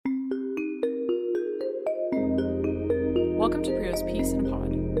Welcome to Prio's Peace in a Pod.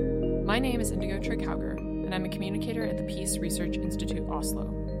 My name is Indigo Trigg-Hauger, and I'm a communicator at the Peace Research Institute Oslo.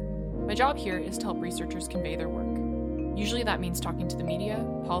 My job here is to help researchers convey their work. Usually that means talking to the media,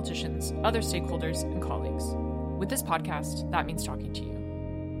 politicians, other stakeholders, and colleagues. With this podcast, that means talking to you.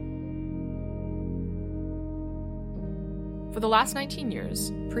 For the last 19 years,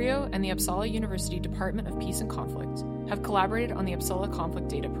 Prio and the Uppsala University Department of Peace and Conflict have collaborated on the Uppsala Conflict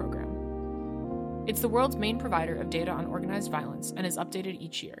Data Program. It's the world's main provider of data on organized violence and is updated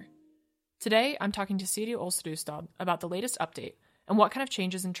each year. Today, I'm talking to Siri Olsrudstad about the latest update and what kind of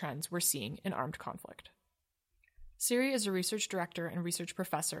changes and trends we're seeing in armed conflict. Siri is a research director and research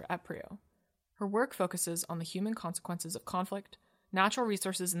professor at Prio. Her work focuses on the human consequences of conflict, natural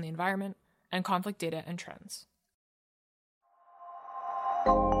resources in the environment, and conflict data and trends.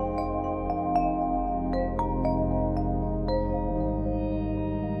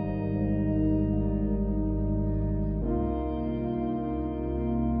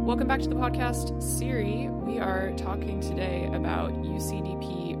 Welcome back to the podcast. Siri, we are talking today about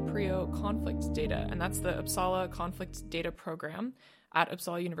UCDP Prio conflict data, and that's the Uppsala Conflict Data Program at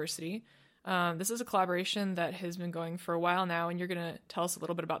Uppsala University. This is a collaboration that has been going for a while now, and you're going to tell us a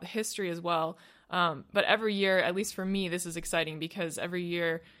little bit about the history as well. But every year, at least for me, this is exciting because every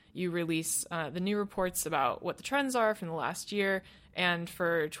year you release the new reports about what the trends are from the last year. And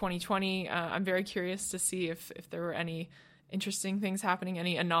for 2020, I'm very curious to see if there were any interesting things happening,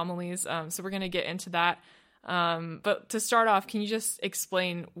 any anomalies. So we're going to get into that. But to start off, can you just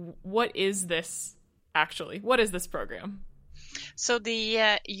explain what is this actually? What is this program? So the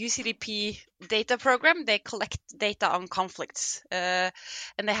UCDP data program, they collect data on conflicts. And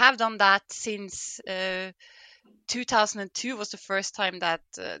they have done that since 2002 was the first time that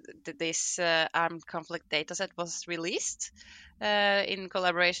this armed conflict dataset was released in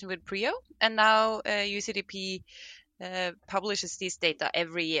collaboration with Prio. And now UCDP publishes these data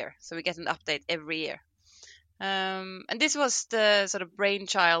every year. So we get an update every year. And this was the sort of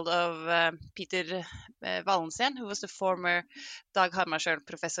brainchild of Peter Wallensten, who was the former Dag Hammarskjöld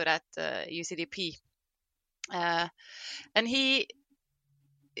professor at UCDP. And he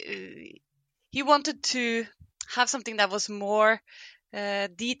wanted to have something that was more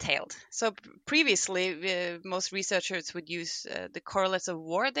detailed. So previously, most researchers would use the correlates of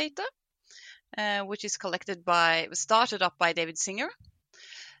war data, which is started up by David Singer.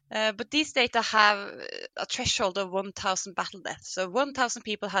 But these data have a threshold of 1,000 battle deaths. So 1,000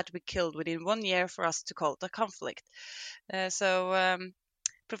 people had to be killed within 1 year for us to call it a conflict. So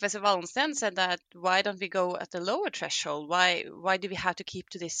Professor Wallensten said that why don't we go at a lower threshold? Why do we have to keep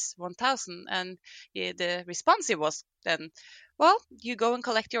to this 1,000? And the response was then, well, you go and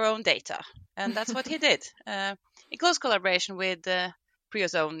collect your own data. And that's what he did, in close collaboration with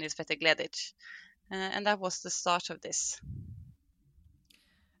Prio's own Nils Petter Gleditsch. And that was the start of this.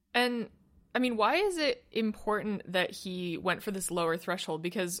 And I mean, why is it important that he went for this lower threshold?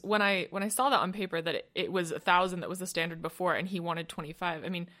 Because when I saw that on paper that it was 1,000 that was the standard before, and he wanted 25. I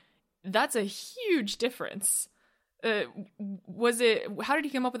mean, that's a huge difference. How did he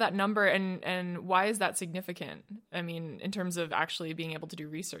come up with that number, and why is that significant? I mean, in terms of actually being able to do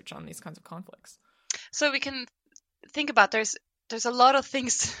research on these kinds of conflicts. So we can think about there's a lot of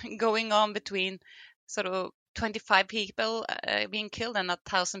things going on between sort of 25 people being killed and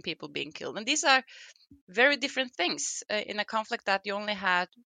 1,000 people being killed. And these are very different things. In a conflict that you only had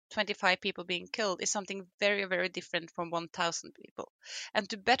 25 people being killed is something very, very different from 1,000 people. And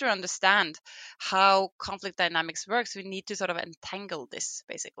to better understand how conflict dynamics works, we need to sort of entangle this,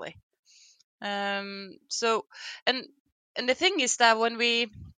 basically. And the thing is that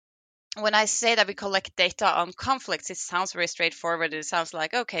when I say that we collect data on conflicts, it sounds very straightforward. It sounds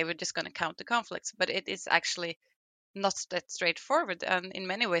like, okay, we're just going to count the conflicts, but it is actually not that straightforward and in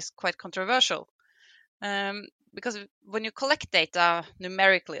many ways quite controversial. Because when you collect data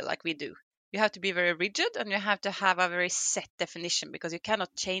numerically like we do, you have to be very rigid and you have to have a very set definition because you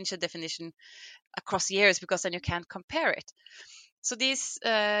cannot change the definition across years because then you can't compare it. So these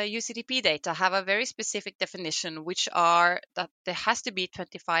UCDP data have a very specific definition, which are that there has to be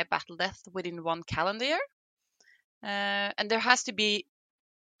 25 battle deaths within 1 calendar year. And there has to be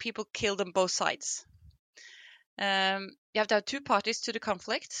people killed on both sides. You have to have 2 parties to the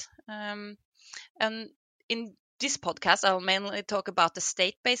conflict. And in this podcast, I'll mainly talk about the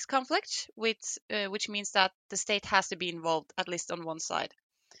state-based conflict, which means that the state has to be involved at least on one side.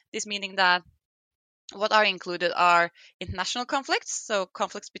 This meaning that what are included are international conflicts, so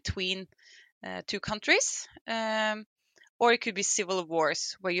conflicts between 2 countries, or it could be civil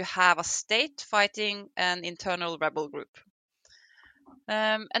wars where you have a state fighting an internal rebel group.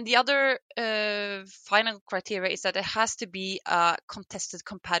 And the other final criteria is that it has to be a contested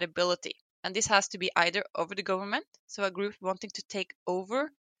compatibility. And this has to be either over the government, so a group wanting to take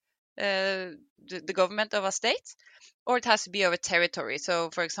over the government of a state, or it has to be over territory. So,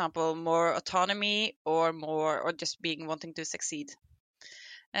 for example, more autonomy or just being wanting to succeed.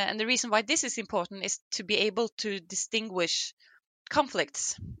 And the reason why this is important is to be able to distinguish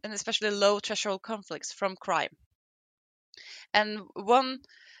conflicts, and especially low threshold conflicts, from crime. And one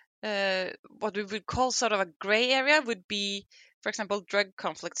what we would call sort of a gray area would be, for example, drug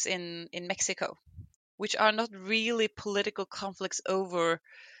conflicts in Mexico, which are not really political conflicts over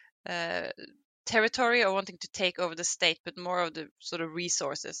territory or wanting to take over the state, but more of the sort of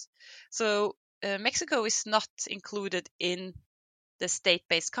resources. So Mexico is not included in the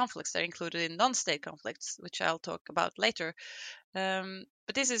state-based conflicts. They're included in non-state conflicts, which I'll talk about later.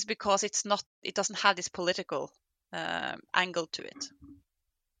 But this is because it doesn't have this political angle to it.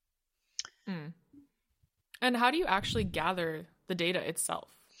 And how do you actually gather the data itself?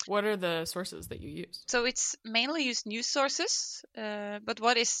 What are the sources that you use? So it's mainly used news sources, but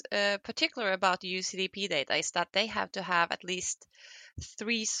what is particular about the UCDP data is that they have to have at least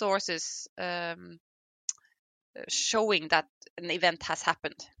 3 sources showing that an event has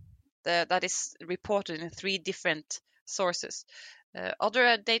happened. That is reported in 3 different sources.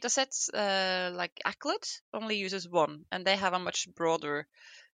 Other data sets like ACLED only uses 1, and they have a much broader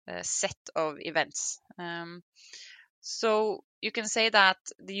set of events. So you can say that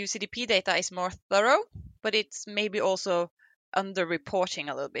the UCDP data is more thorough, but it's maybe also under-reporting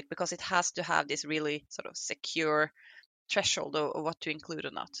a little bit because it has to have this really sort of secure threshold of what to include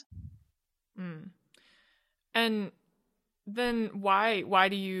or not. And then why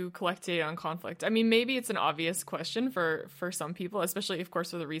do you collect data on conflict? I mean, maybe it's an obvious question for some people, especially, of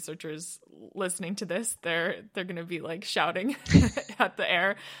course, for the researchers listening to this. They're going to be like shouting at the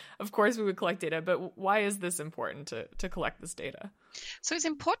air. Of course, we would collect data, but why is this important to collect this data? So it's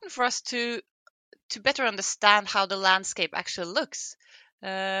important for us to better understand how the landscape actually looks.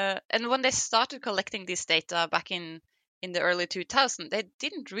 And when they started collecting this data back in the early 2000s, they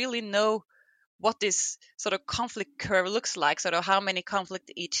didn't really know what this sort of conflict curve looks like, sort of how many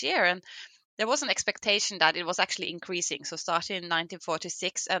conflicts each year. And there was an expectation that it was actually increasing. So starting in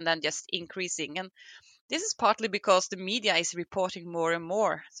 1946 and then just increasing. And this is partly because the media is reporting more and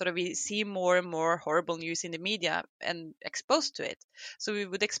more. Sort of we see more and more horrible news in the media and exposed to it. So we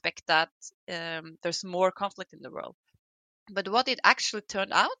would expect that there's more conflict in the world. But what it actually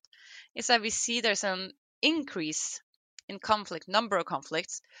turned out is that we see there's an increase in number of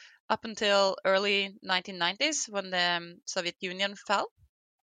conflicts, up until early 1990s when the Soviet Union fell.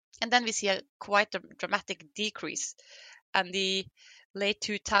 And then we see quite a dramatic decrease. And the late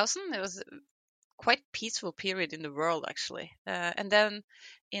 2000s, it was a quite peaceful period in the world, actually. And then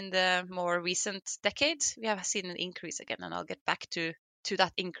in the more recent decades, we have seen an increase again, and I'll get back to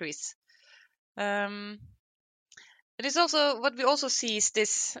that increase. It is also what we also see is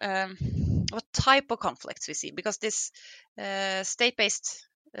this what type of conflicts we see, because this state-based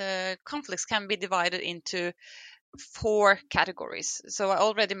conflicts can be divided into 4 categories. So I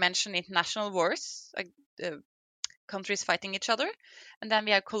already mentioned international wars, countries fighting each other, and then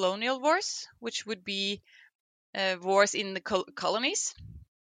we have colonial wars, which would be wars in the colonies.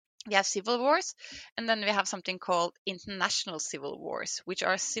 We have civil wars, and then we have something called international civil wars, which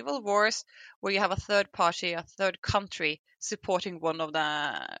are civil wars where you have a third party, a third country supporting one of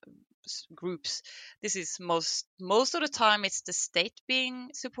the groups. This is most of the time it's the state being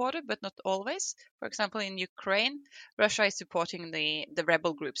supported, but not always. For example, in Ukraine, Russia is supporting the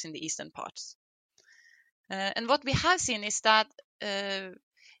rebel groups in the eastern parts. And what we have seen is that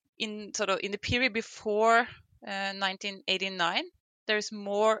in the period before 1989, there's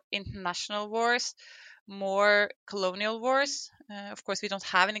more international wars, more colonial wars. Of course, we don't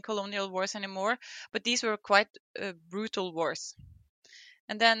have any colonial wars anymore, but these were quite brutal wars.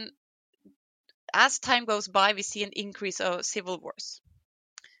 And then as time goes by, we see an increase of civil wars.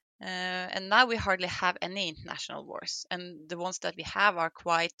 And now we hardly have any international wars. And the ones that we have are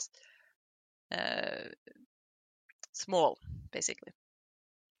quite small, basically.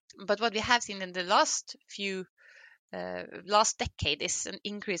 But what we have seen in the last decade is an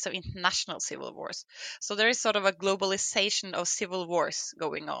increase of international civil wars. So there is sort of a globalization of civil wars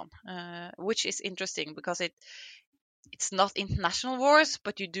going on, which is interesting because it's not international wars,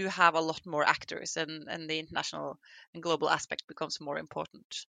 but you do have a lot more actors, and the international and global aspect becomes more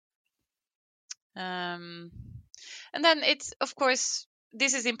important. And then it's, of course,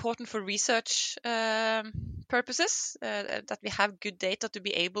 this is important for research purposes, that we have good data to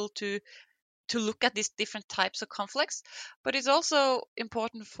be able to to look at these different types of conflicts, but it's also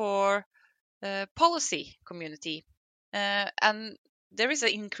important for policy community. And there is an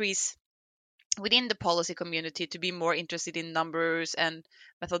increase within the policy community to be more interested in numbers and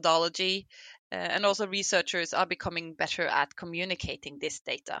methodology. And also researchers are becoming better at communicating this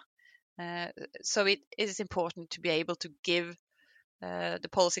data. So it is important to be able to give the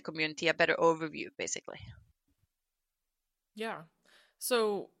policy community a better overview, basically. Yeah.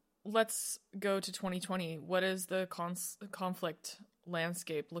 So let's go to 2020. What is the conflict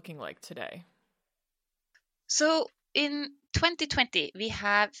landscape looking like today? So in 2020, we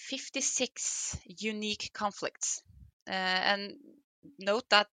have 56 unique conflicts. And note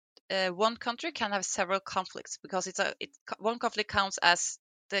that one country can have several conflicts because one conflict counts as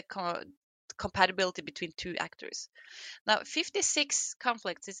the compatibility between two actors. Now, 56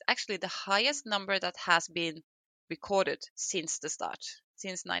 conflicts is actually the highest number that has been recorded since the start,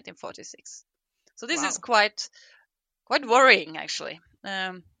 since 1946. So this is quite worrying, actually.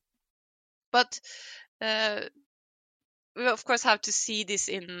 But we of course have to see this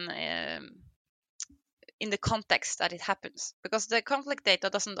in the context that it happens, because the conflict data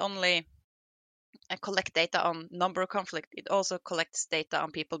doesn't only collect data on number of conflict, it also collects data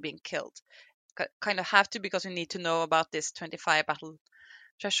on people being killed. Kind of have to, because we need to know about this 25 battle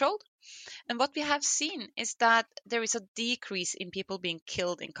threshold. And what we have seen is that there is a decrease in people being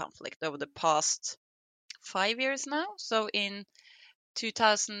killed in conflict over the past 5 years now. So in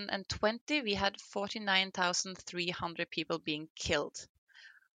 2020, we had 49,300 people being killed,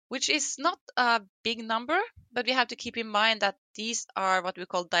 which is not a big number, but we have to keep in mind that these are what we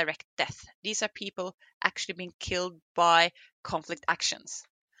call direct death. These are people actually being killed by conflict actions.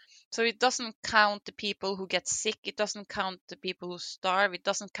 So it doesn't count the people who get sick, it doesn't count the people who starve, it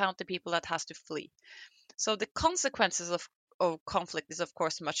doesn't count the people that has to flee. So the consequences of conflict is of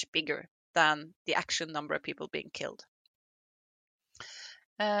course much bigger than the actual number of people being killed.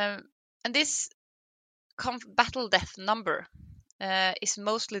 And this battle death number is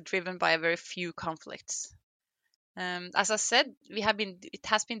mostly driven by a very few conflicts. As I said, it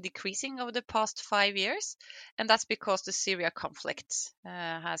has been decreasing over the past 5 years, and that's because the Syria conflict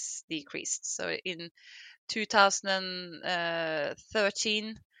has decreased. So in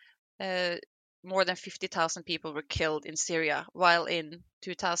 2013, more than 50,000 people were killed in Syria, while in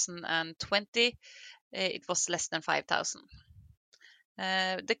 2020 it was less than 5,000.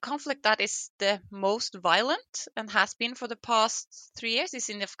 The conflict that is the most violent and has been for the past 3 years is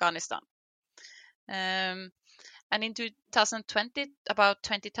in Afghanistan. And in 2020, about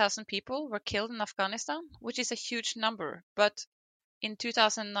 20,000 people were killed in Afghanistan, which is a huge number. But in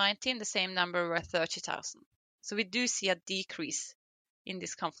 2019, the same number were 30,000. So we do see a decrease in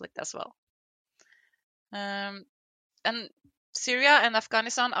this conflict as well. And Syria and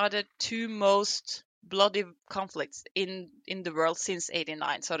Afghanistan are the two most bloody conflicts in the world since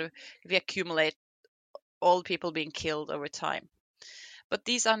 89. So if we accumulate all people being killed over time. But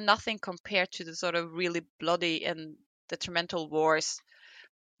these are nothing compared to the sort of really bloody and detrimental wars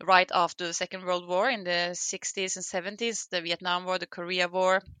right after the Second World War in the 60s and 70s, the Vietnam War, the Korea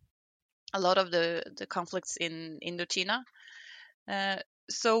War, a lot of the conflicts in Indochina.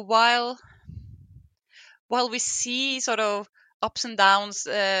 So while we see sort of ups and downs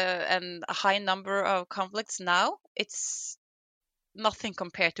and a high number of conflicts now, it's nothing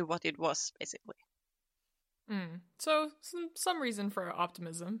compared to what it was, basically. So some reason for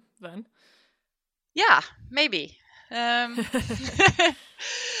optimism then. Yeah, maybe. However,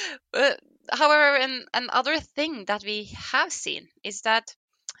 another thing that we have seen is that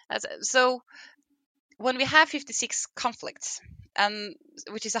so when we have 56 conflicts, and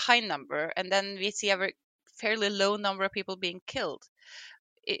which is a high number, and then we see a fairly low number of people being killed,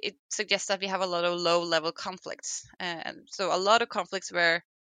 it suggests that we have a lot of low-level conflicts. And so a lot of conflicts where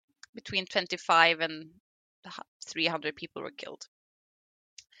between 25 and 300 people were killed,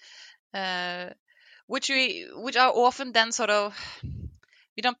 which are often then sort of,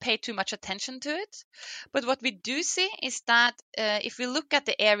 we don't pay too much attention to it. But what we do see is that if we look at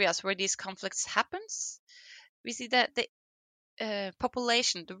the areas where these conflicts happens, we see that the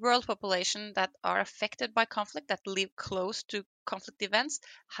population, the world population that are affected by conflict, that live close to conflict events,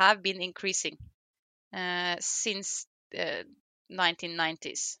 have been increasing since the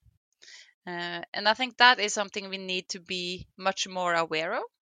 1990s. And I think that is something we need to be much more aware of.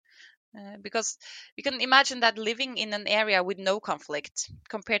 Because you can imagine that living in an area with no conflict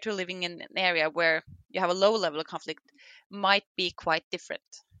compared to living in an area where you have a low level of conflict might be quite different.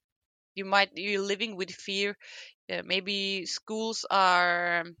 You're living with fear. Maybe schools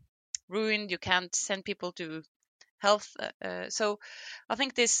are ruined. You can't send people to health. So I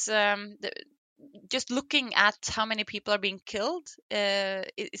think this just looking at how many people are being killed,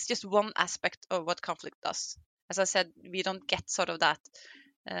 it's just one aspect of what conflict does. As I said, we don't get sort of that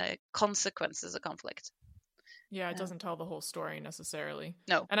consequences of conflict. Yeah, it doesn't tell the whole story necessarily.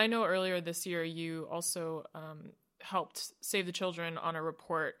 No. And I know earlier this year you also helped Save the Children on a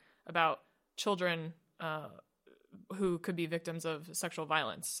report about children who could be victims of sexual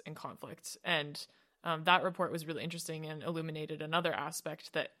violence in conflict. And that report was really interesting and illuminated another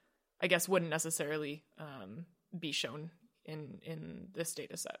aspect that I guess wouldn't necessarily be shown in this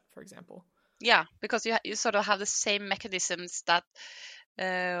data set, for example. Yeah, because you sort of have the same mechanisms that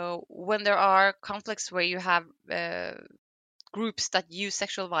when there are conflicts where you have groups that use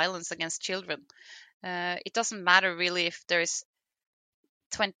sexual violence against children, it doesn't matter really if there's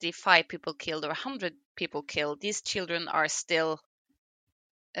 25 people killed or 100 people killed. These children are still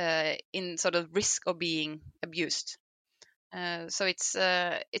in sort of risk of being abused. So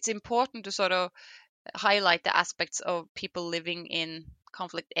it's important to sort of highlight the aspects of people living in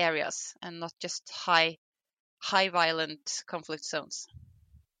conflict areas and not just high violent conflict zones.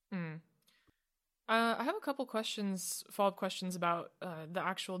 I have a couple questions, follow-up questions about the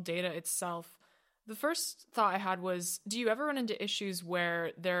actual data itself. The first thought I had was, do you ever run into issues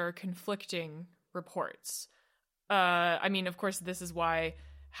where there are conflicting reports? I mean, of course, this is why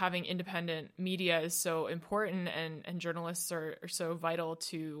having independent media is so important, and journalists are so vital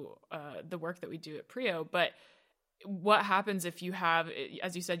to the work that we do at PRIO. But what happens if you have,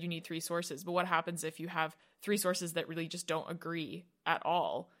 as you said, you need 3 sources, but what happens if you have 3 sources that really just don't agree at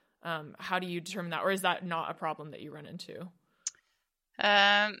all? How do you determine that? Or is that not a problem that you run into?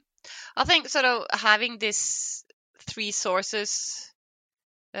 I think sort of having this 3 sources.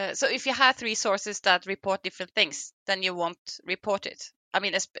 So if you have 3 sources that report different things, then you won't report it. I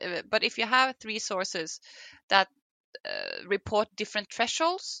mean, but if you have 3 sources that report different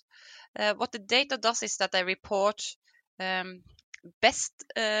thresholds, what the data does is that they report best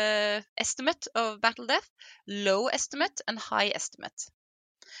estimate of battle death, low estimate, and high estimate.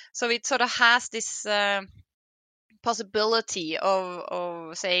 So it sort of has this possibility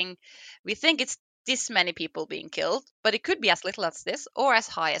of saying, we think it's this many people being killed, but it could be as little as this or as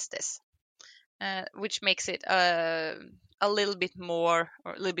high as this, which makes it a little bit more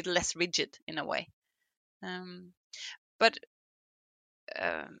or a little bit less rigid in a way. But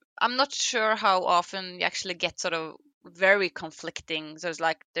I'm not sure how often you actually get sort of very conflicting. So it's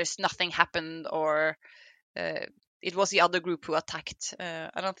like there's nothing happened, or it was the other group who attacked.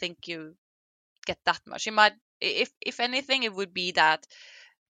 I don't think you get that much. You might, if anything, it would be that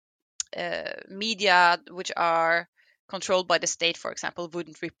media which are controlled by the state, for example,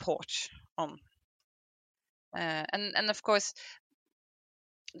 wouldn't report on. And of course,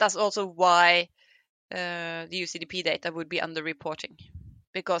 that's also why the UCDP data would be underreporting,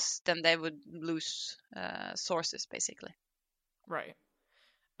 because then they would lose sources, basically. Right.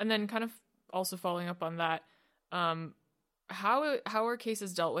 And then kind of also following up on that, how are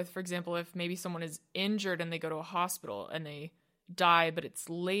cases dealt with? For example, if maybe someone is injured and they go to a hospital and they die, but it's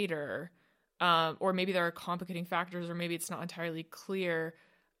later, or maybe there are complicating factors, or maybe it's not entirely clear.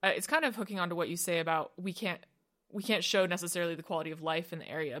 It's kind of hooking on to what you say about we can't show necessarily the quality of life in the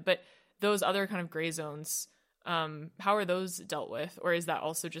area, but those other kind of gray zones, how are those dealt with? Or is that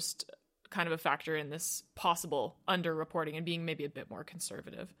also just kind of a factor in this possible underreporting and being maybe a bit more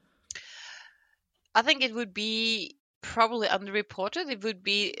conservative? I think it would be probably underreported.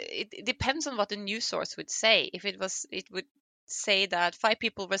 It depends on what the news source would say. If it would say that 5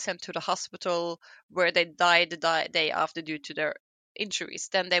 people were sent to the hospital where they died the day after due to their injuries,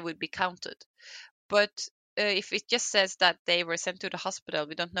 then they would be counted. But if it just says that they were sent to the hospital,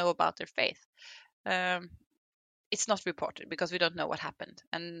 we don't know about their faith, it's not reported because we don't know what happened,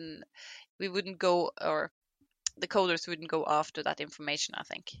 and we wouldn't go, or the coders wouldn't go after that information, I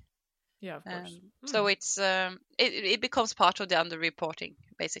think. Yeah, of course. So it's it becomes part of the underreporting,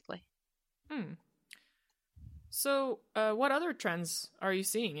 basically. So what other trends are you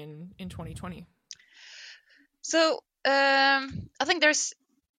seeing in 2020? So I think there's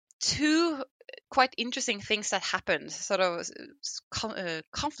 2 quite interesting things that happened, sort of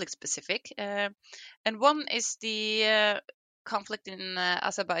conflict specific, and one is the conflict in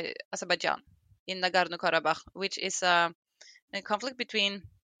Azerbaijan, in Nagorno-Karabakh, which is a conflict between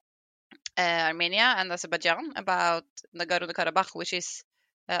Armenia and Azerbaijan about Nagorno-Karabakh, which is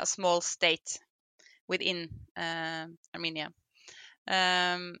a small state within Armenia.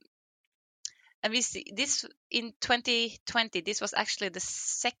 And we see this in 2020. This was actually the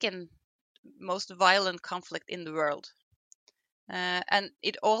second most violent conflict in the world, and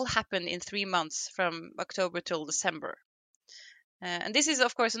it all happened in 3 months, from October till December. And this is,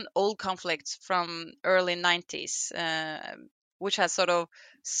 of course, an old conflict from early 90s, which has sort of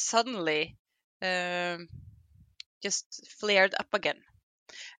suddenly just flared up again.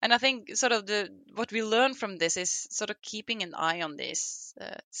 And I think sort of what we learn from this is sort of keeping an eye on these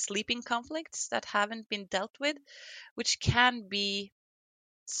sleeping conflicts that haven't been dealt with, which can be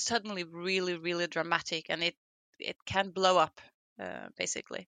suddenly really, really dramatic, and it can blow up,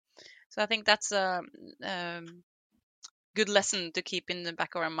 basically. So I think that's a good lesson to keep in the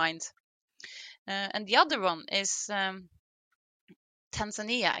back of our minds. And the other one is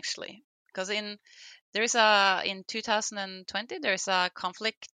Tanzania, actually, because in 2020 there is a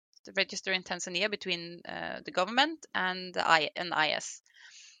conflict registered in Tanzania between the government and IS.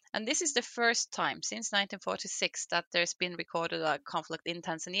 And this is the first time since 1946 that there's been recorded a conflict in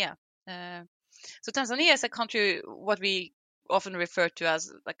Tanzania. So Tanzania is a country what we often refer to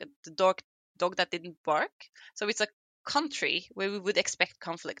as like the dog that didn't bark. So it's a country where we would expect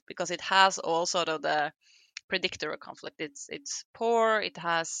conflict because it has all sort of the predictor of conflict. It's poor, it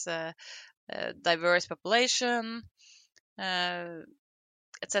has a diverse population,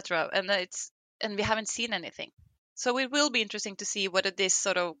 etc. And we haven't seen anything. So it will be interesting to see whether this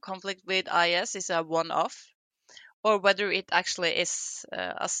sort of conflict with IS is a one-off, or whether it actually is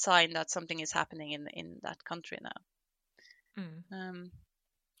a sign that something is happening in that country now.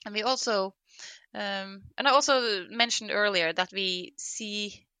 And we also, and I also mentioned earlier that we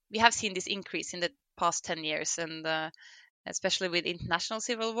have seen this increase in the past 10 years, and especially with international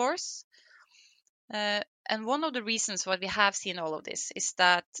civil wars. And one of the reasons why we have seen all of this is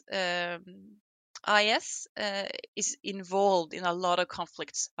that IS is involved in a lot of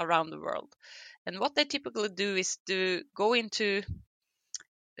conflicts around the world. And what they typically do is to go into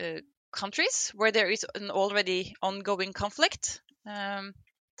countries where there is an already ongoing conflict,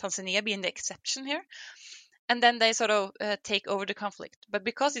 Tanzania being the exception here, and then they sort of take over the conflict. But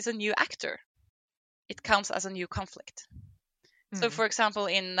because it's a new actor, it counts as a new conflict. So, for example,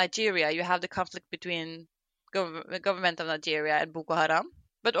 in Nigeria, you have the conflict between the government of Nigeria and Boko Haram,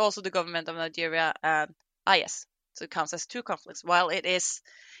 but also the government of Nigeria and IS. So it counts as two conflicts, while it is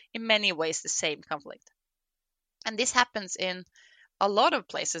in many ways the same conflict. And this happens in a lot of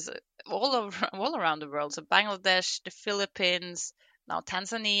places all around the world. So Bangladesh, the Philippines, now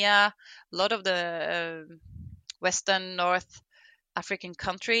Tanzania, a lot of the Western North African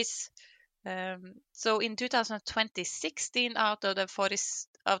countries. So in 2020, 16 out of the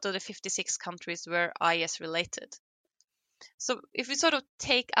 56 countries were IS related. So if we sort of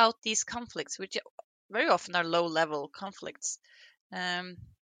take out these conflicts, which very often are low-level conflicts,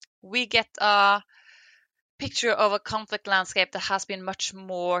 we get a picture of a conflict landscape that has been much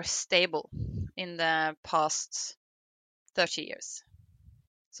more stable in the past 30 years.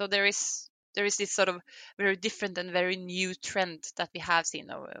 So there is this sort of very different and very new trend that we have seen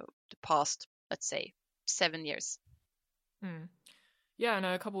over the past, let's say, 7 years. Yeah, and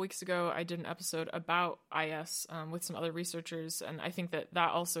a couple weeks ago, I did an episode about IS with some other researchers, and I think that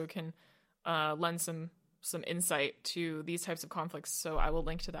also can lend some insight to these types of conflicts. So I will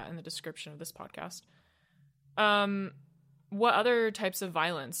link to that in the description of this podcast. What other types of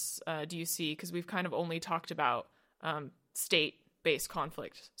violence do you see? Because we've kind of only talked about state-based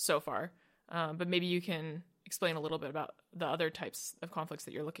conflict so far, but maybe you can explain a little bit about the other types of conflicts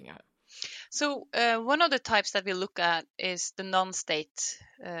that you're looking at. So one of the types that we look at is the non-state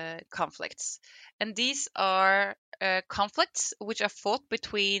conflicts. And these are conflicts which are fought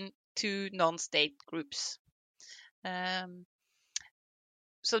between two non-state groups.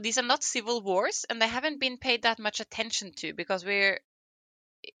 So these are not civil wars, and they haven't been paid that much attention to because we're,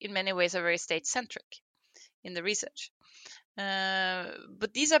 in many ways, are very state-centric in the research.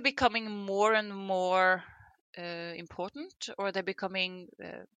 But these are becoming more and more important, or they're becoming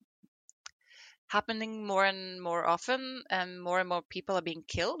happening more and more often, and more people are being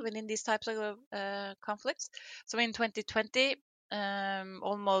killed within these types of conflicts. So in 2020,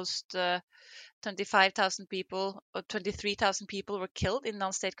 almost 25,000 people or 23,000 people were killed in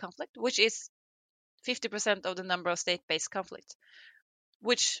non-state conflict, which is 50% of the number of state-based conflicts,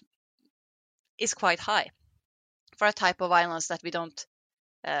 which is quite high for a type of violence that we don't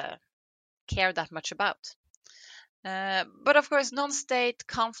care that much about. But of course, non-state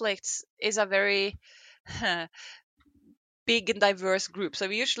conflicts is a very big and diverse group. So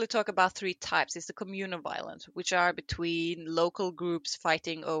we usually talk about three types. It's the communal violence, which are between local groups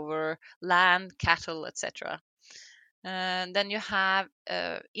fighting over land, cattle, etc. And then you have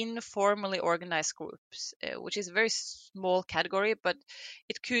informally organized groups, which is a very small category, but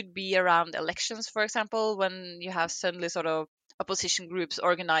it could be around elections, for example, when you have suddenly sort of opposition groups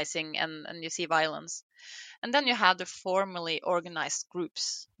organizing and you see violence. And then you have the formally organized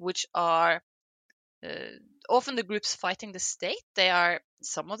groups, which are often the groups fighting the state.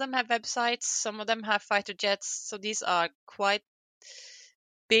 Some of them have websites, some of them have fighter jets. So these are quite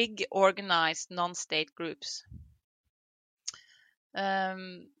big, organized, non-state groups.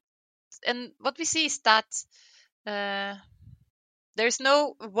 And what we see is that there's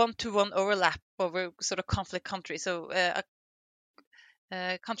no one-to-one overlap over sort of conflict countries. So a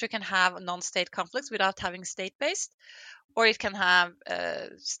country can have non-state conflicts without having state-based, or it can have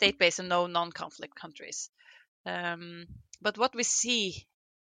state-based and no non-conflict countries. But what we see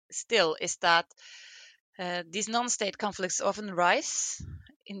still is that these non-state conflicts often rise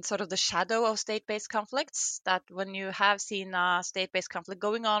in sort of the shadow of state-based conflicts, that when you have seen a state-based conflict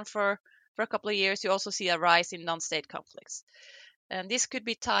going on for a couple of years, you also see a rise in non-state conflicts. And this could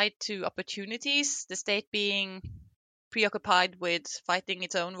be tied to opportunities, the state being preoccupied with fighting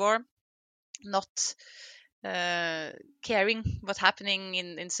its own war, not caring what's happening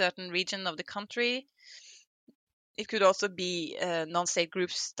in certain region of the country. It could also be non-state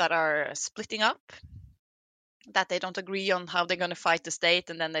groups that are splitting up, that they don't agree on how they're going to fight the state,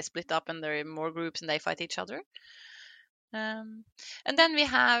 and then they split up and there are more groups and they fight each other. And then we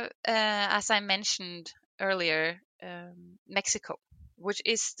have, as I mentioned earlier, Mexico, which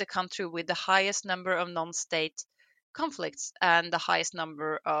is the country with the highest number of non-state conflicts and the highest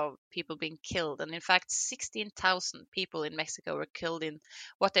number of people being killed. And in fact, 16,000 people in Mexico were killed in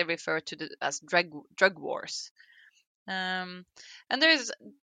what they refer to as drug wars. And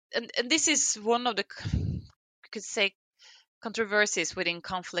this is one of the, you could say, controversies within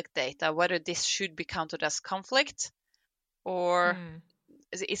conflict data, whether this should be counted as conflict, or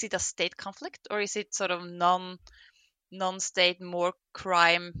is it a state conflict, or is it sort of non-state, more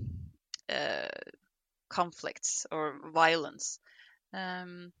crime conflicts or violence.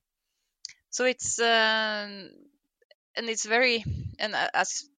 So it's and it's very, and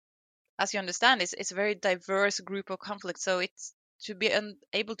as you understand, it's a very diverse group of conflicts. So it's to be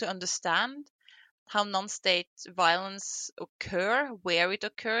able to understand how non-state violence occur, where it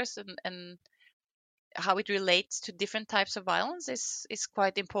occurs, and how it relates to different types of violence is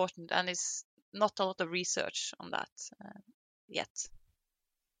quite important, and is not a lot of research on that yet.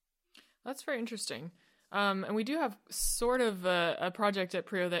 That's very interesting. And we do have sort of a project at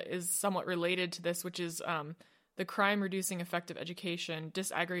PRIO that is somewhat related to this, which is the crime reducing effect of education,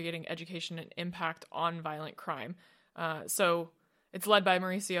 disaggregating education and impact on violent crime. So it's led by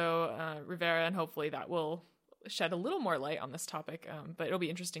Mauricio Rivera, and hopefully that will shed a little more light on this topic. But it'll be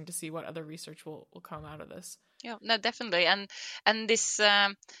interesting to see what other research will come out of this. Yeah, no, definitely. And this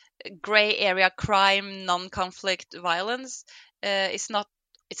gray area, crime, non-conflict violence, it's not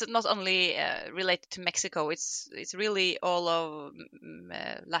only related to Mexico. It's really all of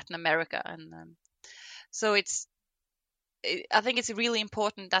Latin America, and so I think it's really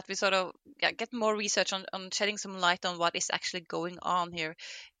important that we sort of get more research on shedding some light on what is actually going on here.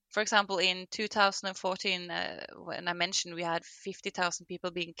 For example, in 2014, when I mentioned we had 50,000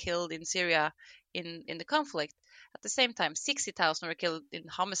 people being killed in Syria in the conflict, at the same time, 60,000 were killed in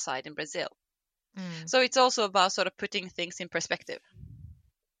homicide in Brazil. So it's also about sort of putting things in perspective.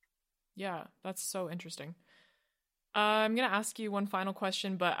 Yeah, that's so interesting. I'm going to ask you one final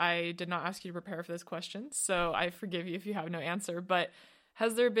question, but I did not ask you to prepare for this question, so I forgive you if you have no answer. But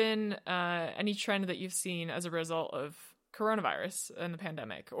has there been any trend that you've seen as a result of coronavirus and the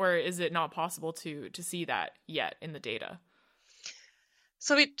pandemic, or is it not possible to see that yet in the data?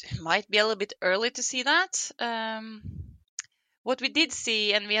 So it might be a little bit early to see that. What we did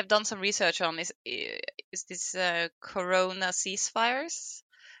see, and we have done some research on, is this corona ceasefires,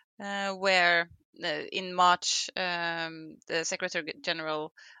 where in March the Secretary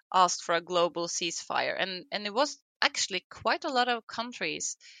General asked for a global ceasefire, and it was actually quite a lot of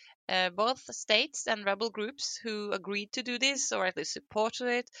countries, both states and rebel groups, who agreed to do this, or at least supported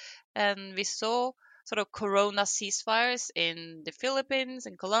it. And we saw sort of corona ceasefires in the Philippines,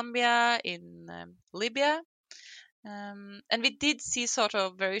 in Colombia, in Libya. And we did see sort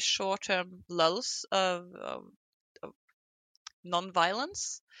of very short-term lulls of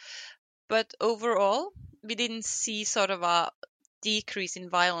non-violence. But overall, we didn't see sort of a decrease in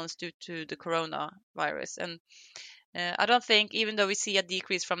violence due to the coronavirus. And I don't think, even though we see a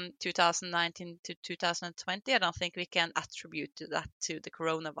decrease from 2019 to 2020, I don't think we can attribute that to the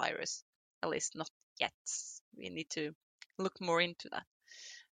coronavirus, at least not yet. We need to look more into that.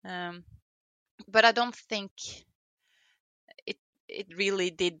 But I don't think it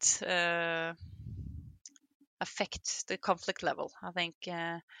really did affect the conflict level. I think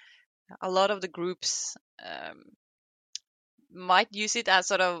a lot of the groups might use it as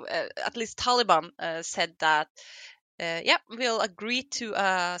sort of, at least Taliban said that, we'll agree to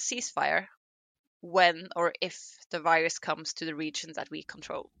a ceasefire when or if the virus comes to the regions that we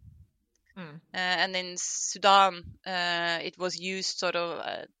control. And in Sudan, it was used sort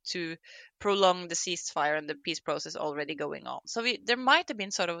of to prolong the ceasefire and the peace process already going on. So there might have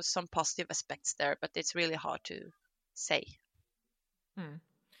been sort of some positive aspects there, but it's really hard to say.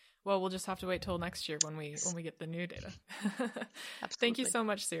 Well, we'll just have to wait till next year when we get the new data. Thank you so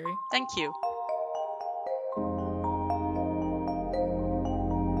much, Siri. Thank you.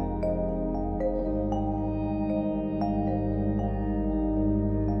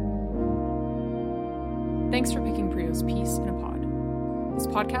 Thanks for picking PRIO's Peace in a Pod. This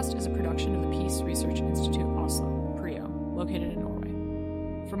podcast is a production of the Peace Research Institute Oslo, PRIO, located in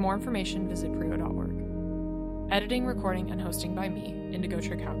Norway. For more information, visit prio.org. Editing, recording, and hosting by me, Indigo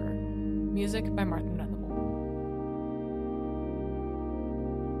Trick Hauger. Music by Martin Renneman.